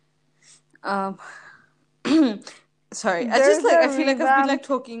 Sorry, I There's a feel like I've been like revamped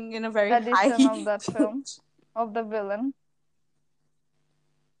talking in a very high edition of that pitch. film of the villain.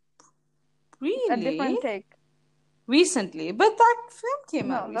 A Really? different take. Recently, but that film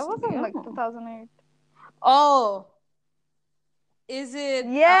came out No, that recently. wasn't like Oh. 2008. Oh, is it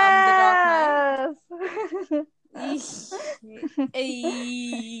The Yes. Dark Knight?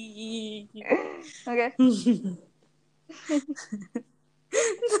 Okay.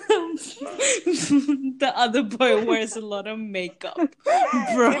 The other boy wears a lot of makeup,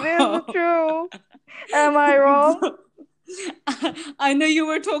 bro. It is true. Am I wrong? I know you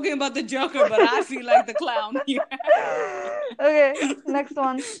were talking about the Joker, but I feel like the clown here. Okay, next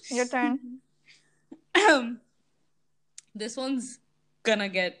one. Your turn. This one's gonna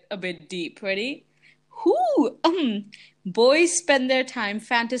get a bit deep. Ready? Boys spend their time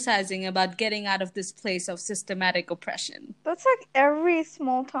fantasizing about getting out of this place of systematic oppression. That's like every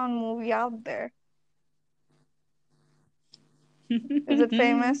small town movie out there. Is it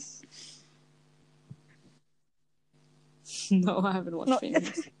famous? No, I haven't watched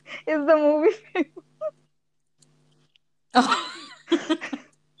Famous. Is the movie famous? Oh.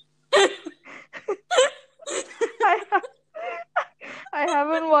 I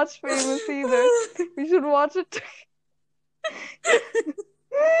haven't watched Famous either. We should watch it.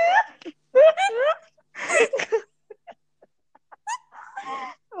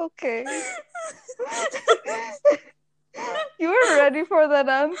 Okay. You were ready for that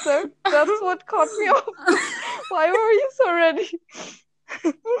answer. That's what caught me off. Why were you so ready?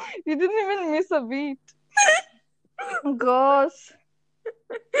 You didn't even miss a beat. Gosh.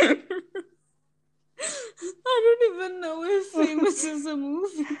 I don't even know if Famous is a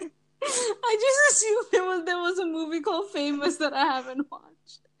movie. I just assumed there was a movie called Famous that I haven't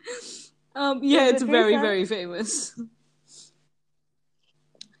watched. Yeah, it's very, very famous.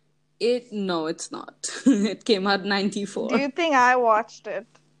 No, it's not. It came out 94. Do you think I watched it?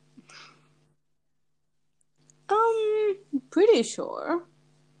 Pretty sure.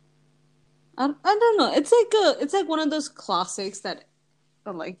 I don't know. It's like one of those classics that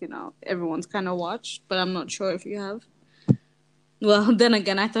everyone's kind of watched, but I'm not sure if you have. Well, then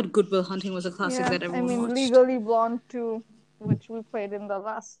again, I thought Good Will Hunting was a classic that everyone watched. Legally Blonde 2, which we played in the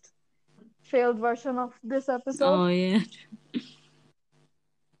last failed version of this episode. Oh, yeah.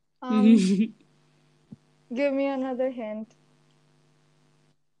 Give me another hint.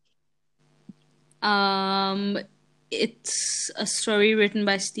 It's a story written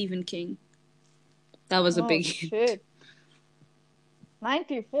by Stephen King. That was a big hint. Shit.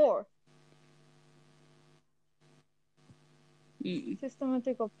 94.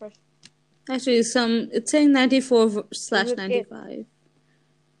 Systematic oppression. Actually, it's saying 94/95.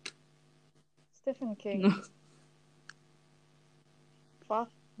 Stephen King. No. Fuck.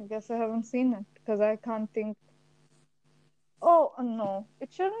 I guess I haven't seen it because I can't think. Oh, no.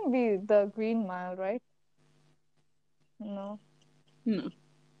 It shouldn't be The Green Mile, right? No. No.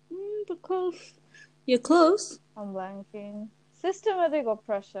 But close. You're close. I'm blanking. Systematic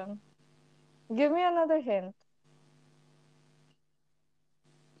oppression. Give me another hint.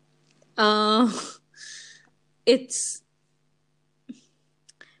 It's.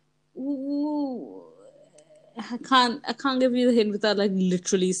 Ooh, I can't give you the hint without like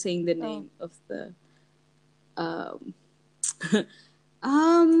literally saying the name of the.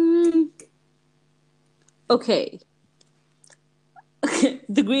 Okay.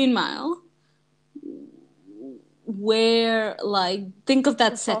 The Green Mile. Where think of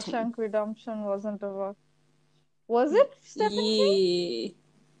that setting. Shawshank Redemption wasn't about. Was it Stephen King?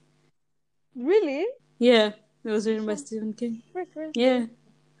 Really? Yeah, it was written by Stephen King. Really? Yeah.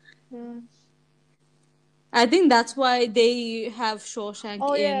 I think that's why they have Shawshank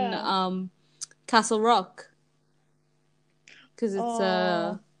in Castle Rock. Because it's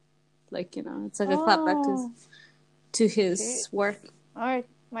it's like a clapback to his work. All right,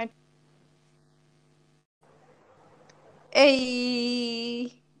 my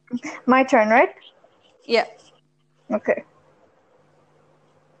turn, right? Yeah. Okay.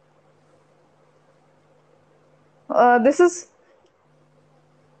 This is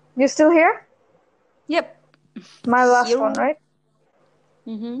you still here? Yep. My last one, You. right?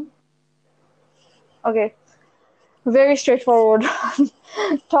 Mm-hmm. Okay. Very straightforward.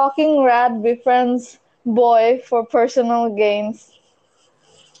 Talking rat befriends boy for personal gains.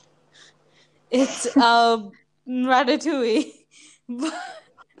 It's Ratatouille.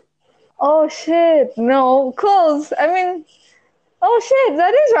 Oh shit! No, close. I mean, oh shit,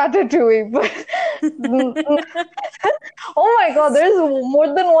 that is Ratatouille. But oh my god, there's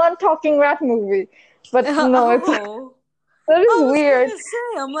more than one talking rat movie. But no, it's Oh. that I is was weird. gonna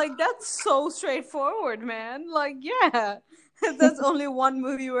say, I'm like, that's so straightforward, man. Like, yeah. That's only one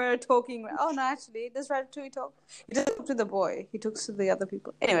movie where talking. Oh, no, actually, does Ratatouille talk? He doesn't talk to the boy. He talks to the other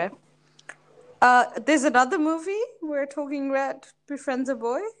people. Anyway, there's another movie where talking rat befriends a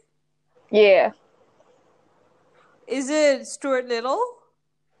boy. Yeah. Is it Stuart Little?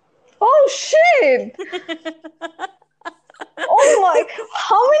 Oh shit! Oh my!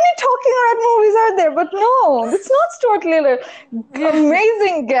 How many talking rat movies are there? But no, it's not Stuart Little.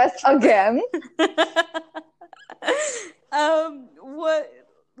 Amazing guess again. What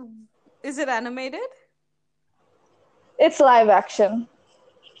is it animated? It's live action.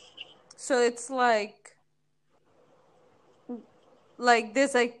 So it's like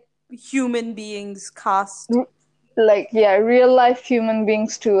there's like human beings cast. Like, yeah, real life human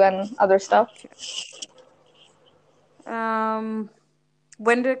beings too, and other stuff. Okay.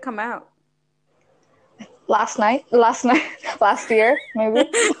 When did it come out? Last last year, maybe.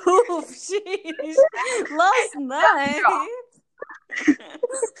 Oh, jeez. Last night.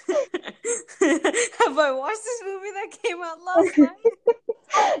 Have I watched this movie that came out last night?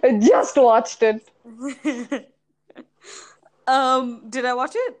 I just watched it. Did I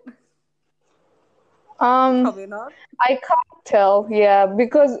watch it? Um, Probably not. I can't tell, yeah,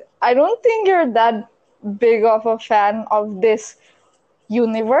 because I don't think you're that big of a fan of this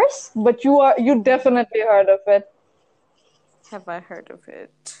universe, but you definitely heard of it. Have I heard of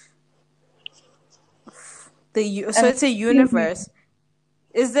it? So And it's a universe.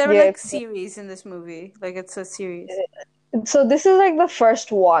 Is there yeah, like series in this movie? Like it's a series. so this is like the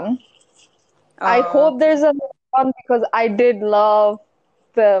first one. I hope Okay. there's another one because I did love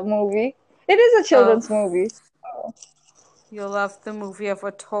the movie. It is a children's movie. You love the movie of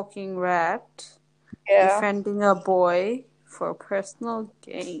a talking rat Yeah. befriending a boy for personal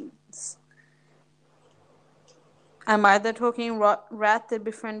gains. Am I the talking rat that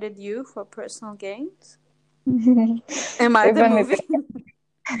befriended you for personal gains? Am I the Even movie?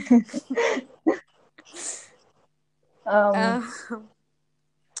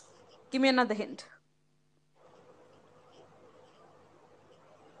 Give me another hint.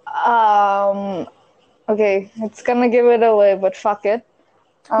 Okay, it's gonna give it away, but fuck it.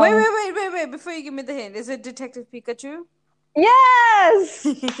 Wait. Before you give me the hint, is it Detective Pikachu? Yes!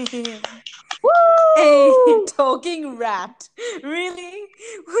 A Woo! talking rat. Really?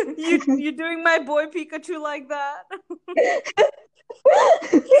 You doing my boy Pikachu like that?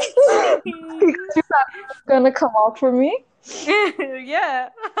 Pikachu is gonna come out for me. Yeah,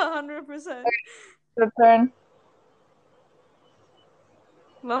 100%. Your turn.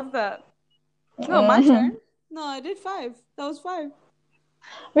 Love that. No, my turn. No, I did 5. That was 5.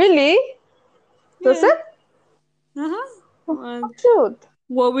 Really? Does Yeah. it? Uh-huh. Cute.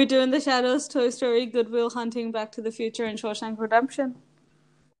 What We Do in the Shadows, Toy Story, Goodwill Hunting, Back to the Future, and Shawshank Redemption.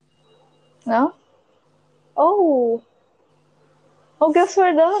 No? Oh, guess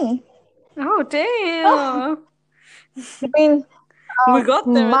we're done. Oh, damn. I mean, We got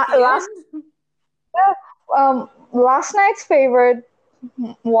there at the end. last night's favorite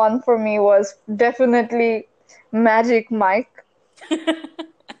one for me was definitely Magic Mike.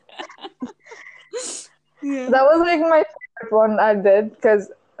 Yeah. That was like my favorite one I did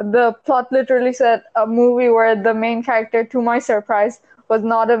because the plot literally said a movie where the main character, to my surprise, was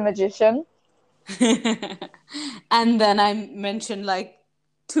not a magician. And then I mentioned like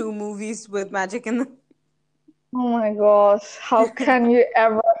 2 movies with magic in them. Oh my gosh, how can you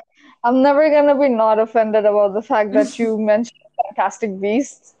ever? I'm never gonna be not offended about the fact that you mentioned Fantastic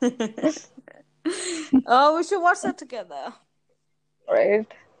Beasts, Oh, we should watch that together. right?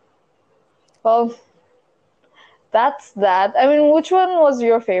 Well, that's that. I mean, which one was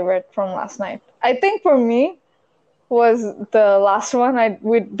your favorite from last night? I think for me was the last one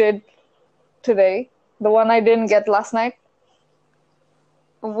we did today. The one I didn't get last night.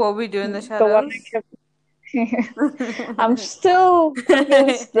 What We Do in the The one I Shadows. kept. I'm still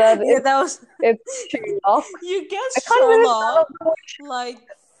convinced that it's Sherlock. You guessed I can't believe none Sherlock of them. like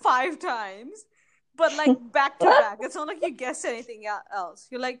 5 times, but like back to back. It's not like you guessed anything else.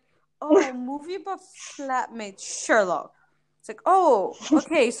 You're like, oh, movie about flatmates, Sherlock. It's like, oh,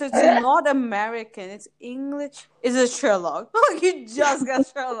 okay, so it's not American, it's English. Is it Sherlock? Oh, you just got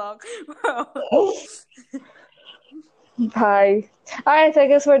Sherlock. Bro. Bye. All right, I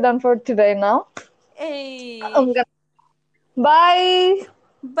guess we're done for today now. Hey, I'm gonna... Bye.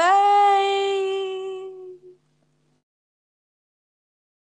 bye.